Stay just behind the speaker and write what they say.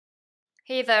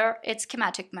Hey there, it's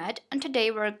Schematic Med, and today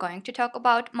we're going to talk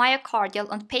about myocardial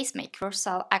and pacemaker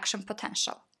cell action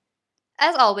potential.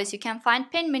 As always, you can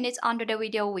find pinned minutes under the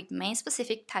video with main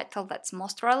specific title that's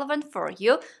most relevant for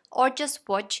you, or just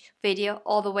watch video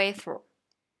all the way through.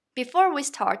 Before we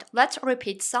start, let's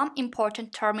repeat some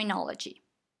important terminology.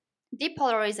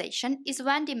 Depolarization is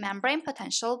when the membrane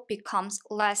potential becomes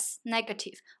less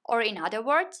negative, or in other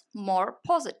words, more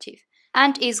positive,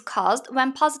 and is caused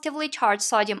when positively charged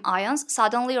sodium ions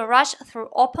suddenly rush through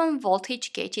open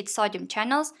voltage-gated sodium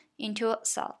channels into a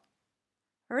cell.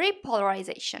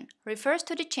 Repolarization refers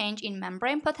to the change in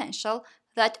membrane potential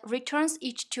that returns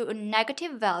it to a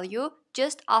negative value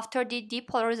just after the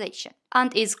depolarization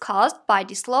and is caused by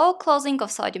the slow closing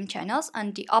of sodium channels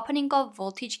and the opening of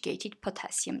voltage-gated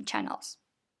potassium channels.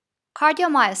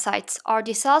 Cardiomyocytes are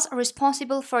the cells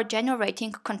responsible for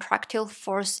generating contractile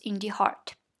force in the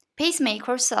heart.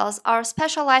 Pacemaker cells are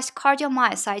specialized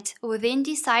cardiomyocytes within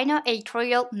the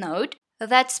sinoatrial node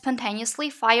that spontaneously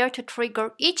fire to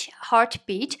trigger each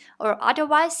heartbeat, or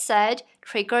otherwise said,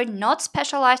 trigger not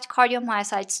specialized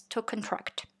cardiomyocytes to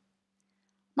contract.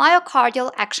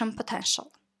 Myocardial action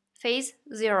potential. Phase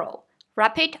 0.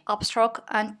 Rapid upstroke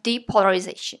and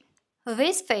depolarization.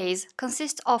 This phase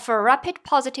consists of a rapid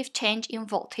positive change in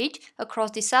voltage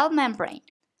across the cell membrane.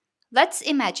 Let's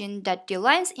imagine that the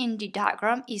lines in the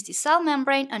diagram is the cell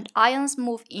membrane and ions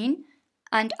move in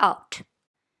and out.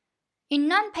 In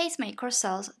non-pacemaker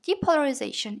cells,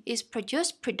 depolarization is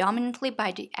produced predominantly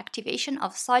by the activation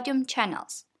of sodium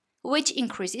channels, which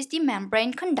increases the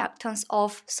membrane conductance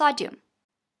of sodium.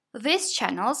 These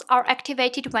channels are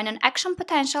activated when an action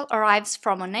potential arrives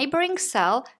from a neighboring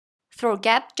cell through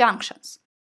gap junctions.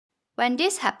 When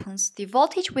this happens, the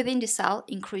voltage within the cell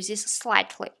increases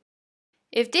slightly.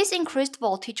 If this increased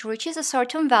voltage reaches a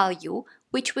certain value,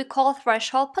 which we call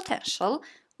threshold potential,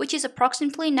 which is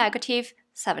approximately negative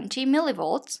 70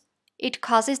 millivolts, it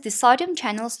causes the sodium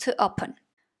channels to open.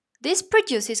 This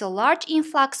produces a large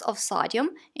influx of sodium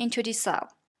into the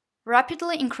cell,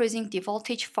 rapidly increasing the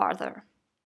voltage further.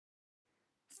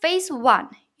 Phase 1.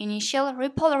 Initial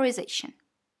repolarization.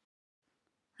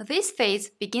 This phase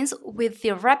begins with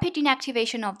the rapid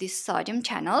inactivation of these sodium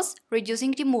channels,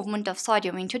 reducing the movement of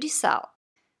sodium into the cell.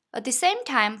 At the same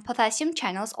time, potassium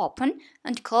channels open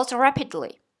and close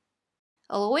rapidly,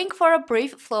 allowing for a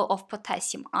brief flow of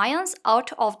potassium ions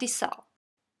out of the cell,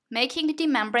 making the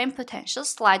membrane potential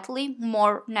slightly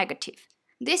more negative.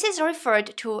 This is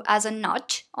referred to as a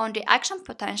notch on the action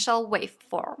potential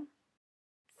waveform.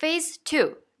 Phase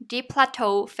 2. The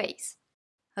plateau phase.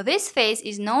 This phase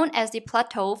is known as the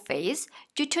plateau phase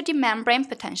due to the membrane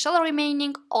potential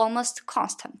remaining almost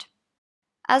constant.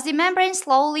 As the membrane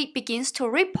slowly begins to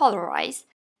repolarize,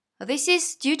 this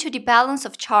is due to the balance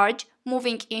of charge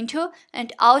moving into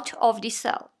and out of the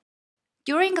cell.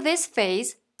 During this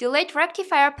phase, delayed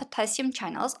rectifier potassium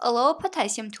channels allow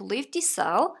potassium to leave the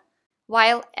cell,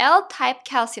 while L-type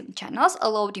calcium channels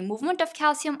allow the movement of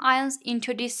calcium ions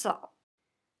into the cell.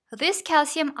 These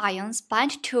calcium ions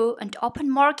bind to and open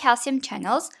more calcium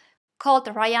channels called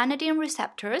ryanodine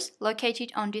receptors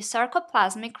located on the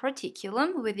sarcoplasmic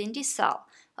reticulum within the cell,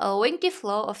 allowing the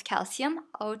flow of calcium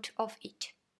out of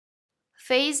it.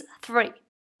 Phase 3.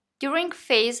 During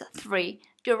Phase 3,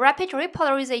 the rapid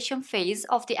repolarization phase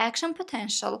of the action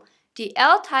potential, the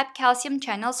L-type calcium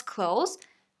channels close,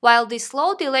 while the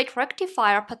slow delayed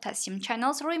rectifier potassium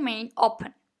channels remain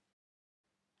open.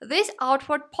 This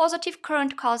outward positive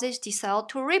current causes the cell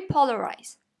to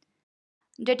repolarize.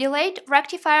 The delayed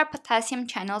rectifier potassium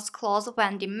channels close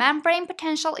when the membrane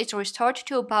potential is restored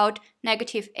to about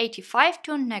negative 85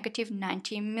 to negative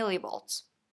 90 millivolts.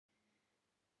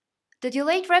 The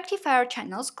delayed rectifier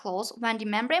channels close when the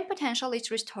membrane potential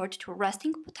is restored to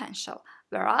resting potential,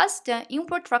 whereas the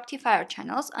inward rectifier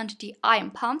channels and the ion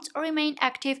pumps remain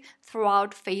active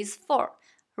throughout Phase 4,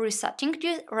 resetting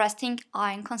the resting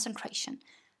ion concentration.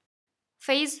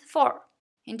 Phase 4.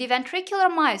 In the ventricular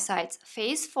myocytes,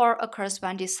 Phase 4 occurs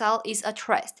when the cell is at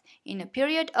rest, in a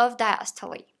period of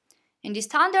diastole. In the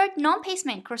standard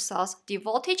non-pacemaker cells, the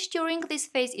voltage during this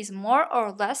phase is more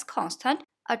or less constant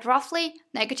at roughly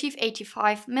negative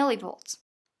 85 millivolts.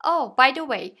 Oh, by the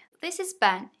way, this is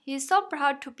Ben. He is so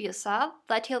proud to be a cell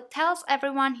that he tells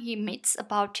everyone he meets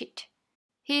about it.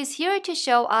 He is here to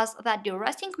show us that the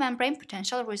resting membrane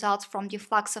potential results from the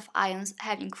flux of ions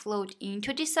having flowed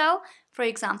into the cell, for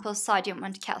example sodium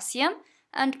and calcium,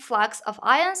 and flux of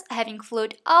ions having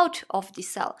flowed out of the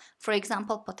cell, for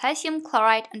example potassium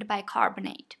chloride and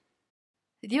bicarbonate.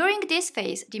 During this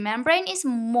phase, the membrane is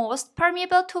most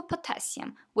permeable to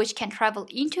potassium, which can travel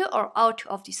into or out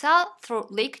of the cell through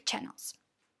leak channels.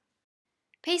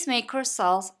 Pacemaker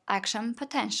cells action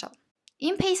potential.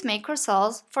 In pacemaker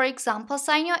cells, for example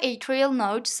sinoatrial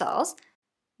node cells,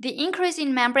 the increase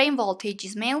in membrane voltage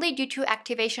is mainly due to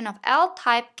activation of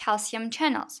L-type calcium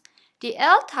channels. The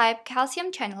L-type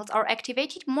calcium channels are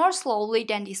activated more slowly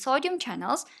than the sodium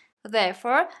channels.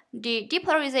 Therefore, the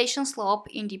depolarization slope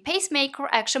in the pacemaker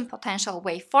action potential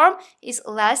waveform is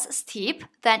less steep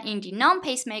than in the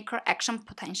non-pacemaker action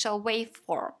potential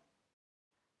waveform.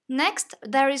 Next,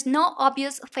 there is no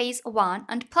obvious phase 1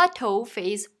 and plateau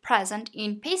phase present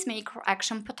in pacemaker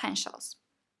action potentials.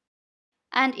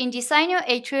 And in the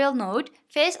sinoatrial node,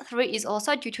 phase 3 is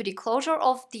also due to the closure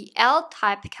of the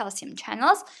L-type calcium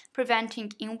channels,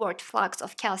 preventing inward flux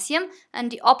of calcium, and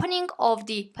the opening of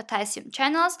the potassium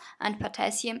channels and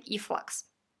potassium efflux.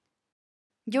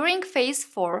 During phase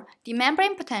 4, the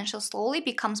membrane potential slowly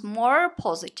becomes more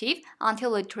positive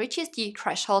until it reaches the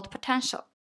threshold potential.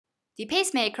 The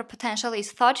pacemaker potential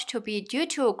is thought to be due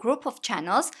to a group of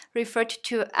channels referred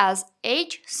to as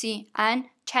HCN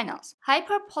channels,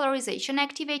 hyperpolarization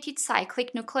activated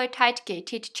cyclic nucleotide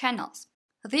gated channels.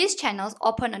 These channels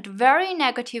open at very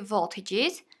negative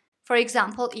voltages, for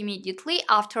example immediately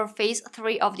after phase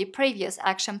 3 of the previous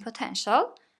action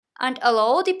potential, and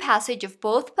allow the passage of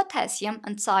both potassium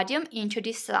and sodium into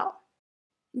the cell.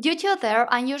 Due to their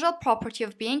unusual property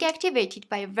of being activated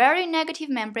by very negative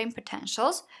membrane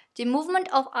potentials, the movement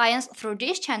of ions through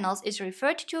these channels is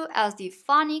referred to as the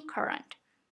funny current.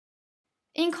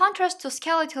 In contrast to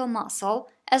skeletal muscle,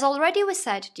 as already we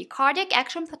said, the cardiac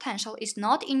action potential is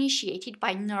not initiated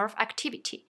by nerve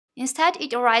activity. Instead,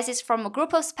 it arises from a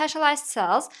group of specialized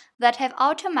cells that have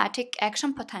automatic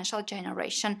action potential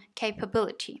generation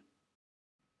capability.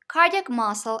 Cardiac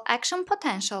muscle action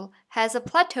potential has a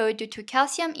plateau due to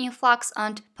calcium influx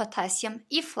and potassium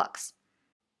efflux.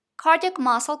 Cardiac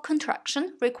muscle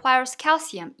contraction requires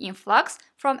calcium influx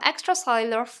from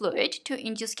extracellular fluid to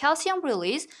induce calcium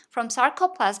release from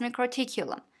sarcoplasmic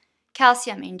reticulum,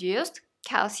 calcium-induced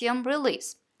calcium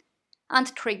release,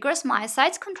 and triggers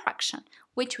myocytes contraction,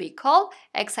 which we call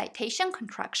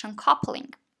excitation-contraction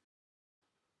coupling.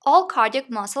 All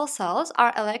cardiac muscle cells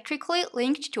are electrically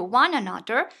linked to one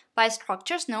another by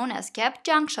structures known as gap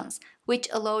junctions, which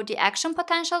allow the action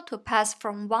potential to pass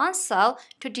from one cell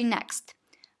to the next.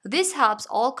 This helps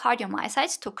all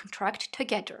cardiomyocytes to contract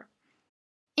together.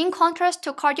 In contrast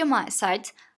to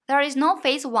cardiomyocytes, there is no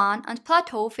phase 1 and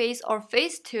plateau phase or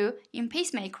phase 2 in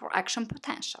pacemaker action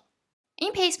potential.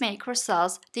 In pacemaker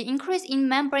cells, the increase in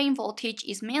membrane voltage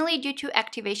is mainly due to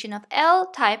activation of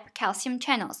L-type calcium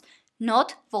channels,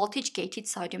 not voltage-gated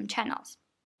sodium channels.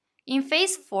 In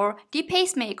phase 4, the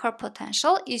pacemaker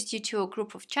potential is due to a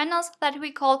group of channels that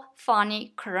we call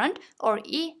funny current or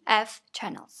EF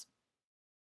channels.